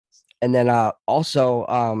And then also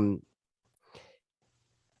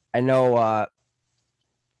I know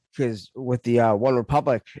because with the One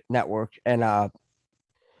Republic network and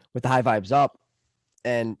with the High Vibes Up,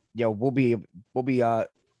 and we'll be we'll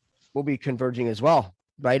be converging as well,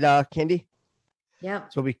 right, Candy?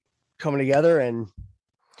 Yep. So we'll be coming together and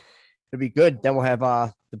it'll be good. Then we'll have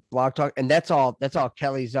the blog talk, and that's all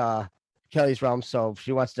Kelli's realm. So if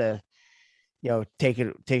she wants to, take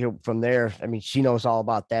it from there. I mean, she knows all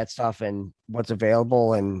about that stuff and what's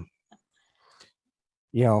available, and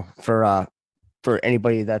for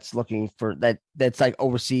anybody that's looking for that's like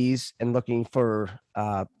overseas and looking for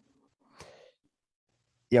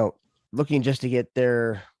you know looking just to get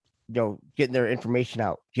their getting their information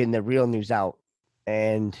out, getting the real news out,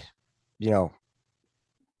 and you know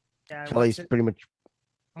Yeah, Kelly's pretty much.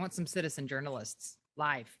 I want some citizen journalists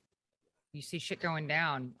live. You see shit going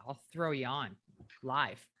down, I'll throw you on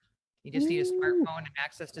live. You just need a smartphone and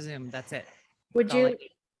access to Zoom. That's it. Would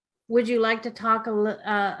you like to talk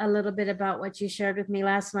a little bit about what you shared with me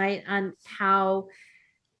last night on how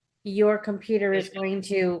your computer is going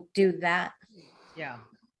to do that? Yeah.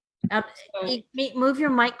 Move your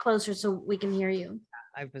mic closer so we can hear you.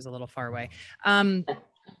 I was a little far away.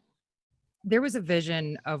 There was a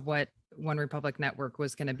vision of what One Republic Network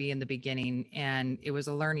was going to be in the beginning, and it was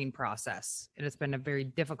a learning process. It has been a very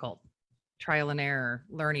difficult trial and error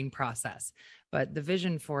learning process. But the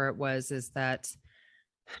vision for it is that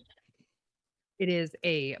it is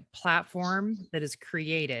a platform that is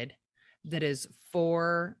created that is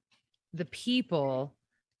for the people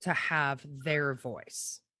to have their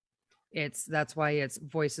voice. That's why it's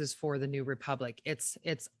Voices for the New Republic. It's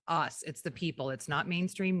us, it's the people. It's not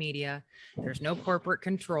mainstream media. There's no corporate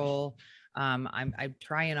control. I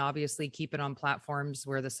try and obviously keep it on platforms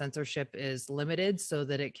where the censorship is limited so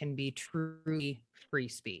that it can be truly free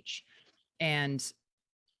speech. And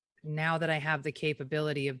now that I have the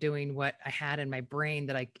capability of doing what I had in my brain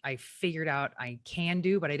that I figured out I can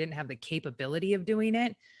do, but I didn't have the capability of doing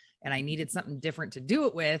it, and I needed something different to do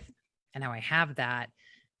it with, and now I have that.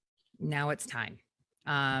 Now it's time.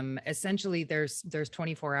 Essentially, there's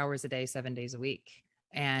 24 hours a day, 7 days a week,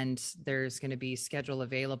 and there's going to be schedule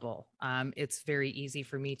available. It's very easy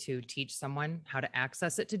for me to teach someone how to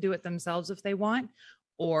access it to do it themselves if they want,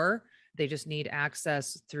 or they just need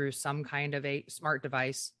access through some kind of a smart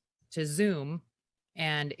device to Zoom.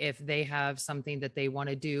 And if they have something that they want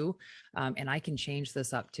to do, and I can change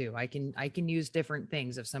this up too. I can use different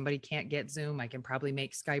things. If somebody can't get Zoom, I can probably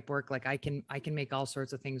make Skype work. Like I can make all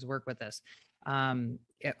sorts of things work with this. I'm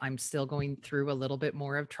still going through a little bit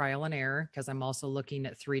more of trial and error because I'm also looking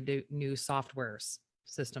at 3 new softwares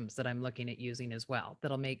systems that I'm looking at using as well.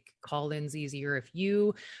 That'll make call-ins easier. If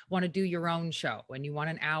you want to do your own show and you want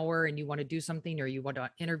an hour and you want to do something, or you want to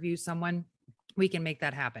interview someone, we can make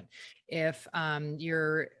that happen. If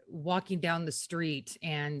you're walking down the street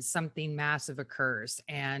and something massive occurs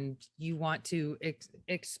and you want to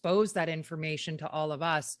expose that information to all of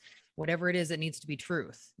us, whatever it is, it needs to be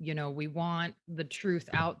truth. We want the truth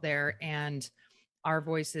out there, and our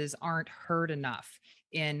voices aren't heard enough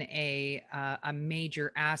in a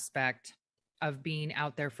major aspect of being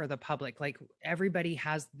out there for the public. Like, everybody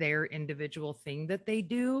has their individual thing that they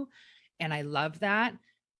do, and I love that.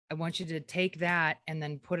 I want you to take that and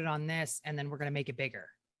then put it on this, and then we're going to make it bigger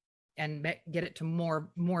and get it to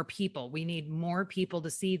more people. We need more people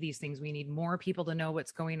to see these things. We need more people to know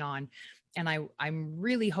what's going on. And I'm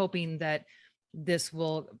really hoping that this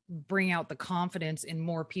will bring out the confidence in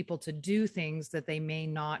more people to do things that they may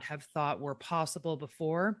not have thought were possible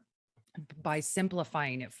before, by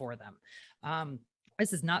simplifying it for them.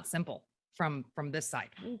 This is not simple from this side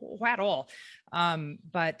at all.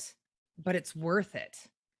 But it's worth it.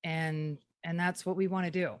 And that's what we want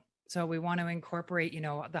to do. So we want to incorporate,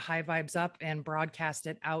 the High Vibes Up and broadcast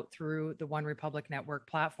it out through the One Republic Network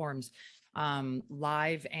platforms,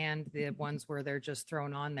 live, and the ones where they're just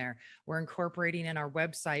thrown on there. We're incorporating in our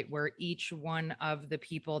website where each one of the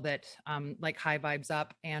people that, like High Vibes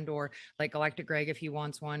Up and or like Galactic Greg, if he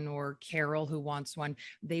wants one, or Carol who wants one,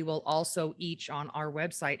 they will also each on our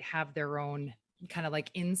website have their own kind of like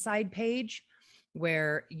inside page,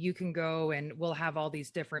 where you can go and we'll have all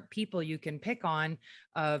these different people you can pick on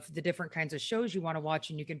of the different kinds of shows you want to watch,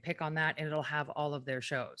 and you can pick on that, and it'll have all of their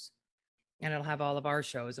shows, and it'll have all of our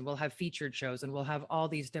shows, and we'll have featured shows, and we'll have all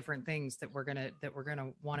these different things that we're going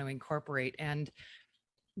to want to incorporate. And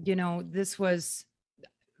this was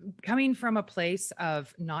coming from a place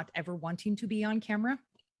of not ever wanting to be on camera,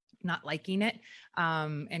 not liking it,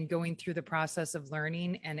 and going through the process of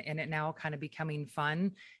learning and it now kind of becoming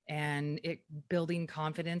fun and it building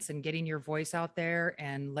confidence and getting your voice out there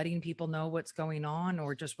and letting people know what's going on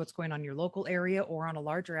or just what's going on in your local area or on a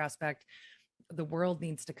larger aspect. The world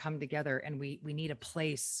needs to come together and we need a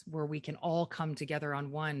place where we can all come together on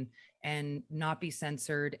one and not be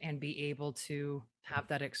censored and be able to have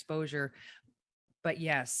that exposure. But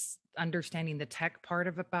yes, understanding the tech part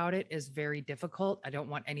of about it is very difficult. I don't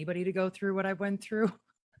want anybody to go through what I went through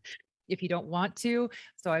if you don't want to.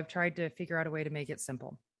 So I've tried to figure out a way to make it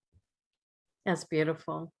simple. That's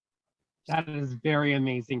beautiful. That is very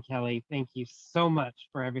amazing, Kelli. Thank you so much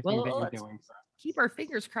for everything that Well, you're let's doing for us. keep our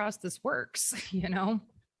fingers crossed this works, you know?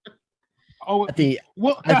 Oh, I think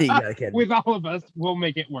well, I think you got a kid. with all of us, we'll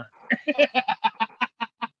make it work.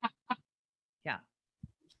 Yeah.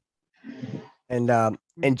 And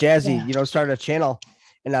Jazzy, you know, started a channel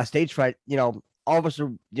and stage fright, you know, all of us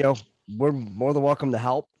are, you know, we're more than welcome to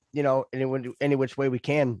help, you know, any which way we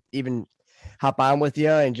can, even hop on with you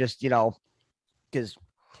and just, you know, because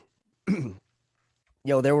you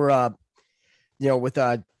know, there were you know, with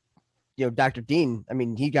you know, Dr. Dean, I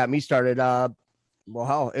mean, he got me started well,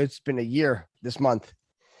 hell, it's been a year this month.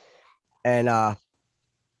 And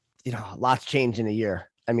you know, lots changed in a year.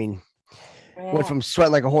 I mean, went from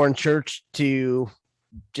sweating like a whore in church to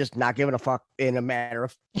just not giving a fuck in a matter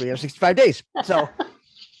of 365 days. So,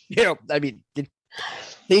 you know, I mean,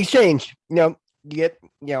 things change. You know, you get,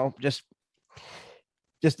 you know, just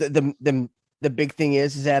the big thing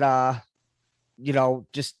is that you know,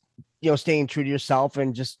 just, you know, staying true to yourself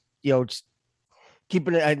and just, you know, just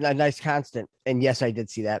keeping it a nice constant. And yes, I did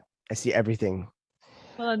see that. I see everything.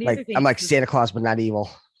 Well, the other Like thing I'm like is, Santa Claus, but not evil.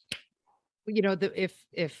 you know,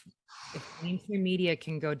 if mainstream media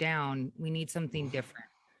can go down, we need something different.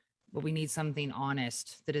 But we need something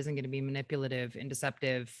honest that isn't going to be manipulative and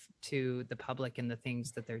deceptive to the public and the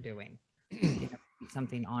things that they're doing. You know,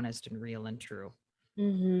 something honest and real and true.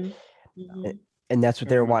 Mhm. Mhm. And that's what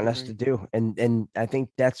they Very were much wanting us to agree. do. And I think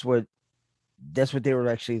that's what they were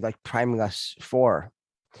actually like priming us for,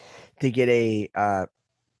 to get a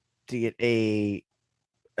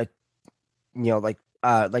you know, like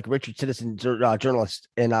Richard Citizen journalist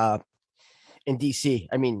in DC.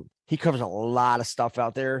 I mean, he covers a lot of stuff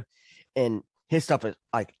out there, and his stuff is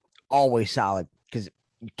like always solid because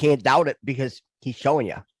you can't doubt it because he's showing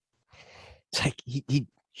you. It's like he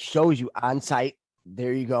shows you on site.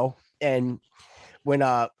 There you go. And when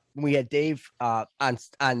we had Dave on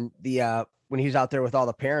the when he was out there with all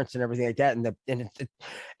the parents and everything like that, and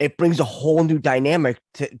it brings a whole new dynamic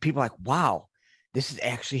to people. Like, wow, this is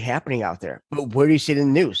actually happening out there. But where do you see it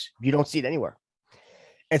in the news? You don't see it anywhere.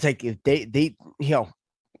 It's like if they you know,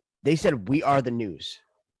 they said we are the news.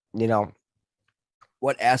 You know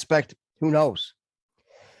what aspect? Who knows?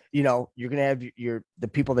 You know, you're gonna have the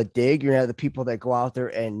people that dig. You're gonna have the people that go out there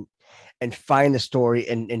and find the story,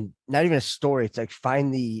 and not even a story. It's like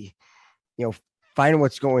find the, you know, find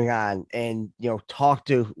what's going on, and, you know, talk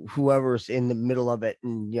to whoever's in the middle of it,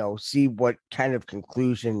 and, you know, see what kind of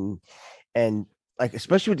conclusion. And like,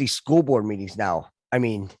 especially with these school board meetings now, I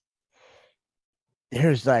mean,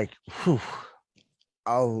 there's like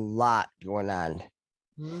a lot going on,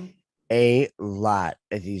 Mhm. a lot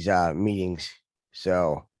at these meetings.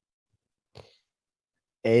 So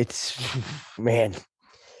it's man,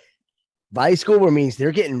 by school board meetings,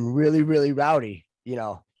 they're getting really, really rowdy. You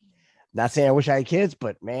know, not saying I wish I had kids,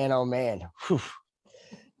 but man, oh man, whew.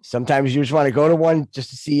 Sometimes you just want to go to one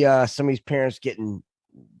just to see some of these parents getting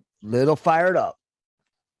little fired up.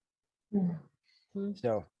 Mhm.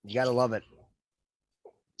 So you gotta love it,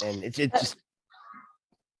 and it's just.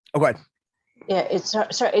 Oh, go ahead. Yeah, it's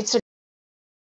sorry. It's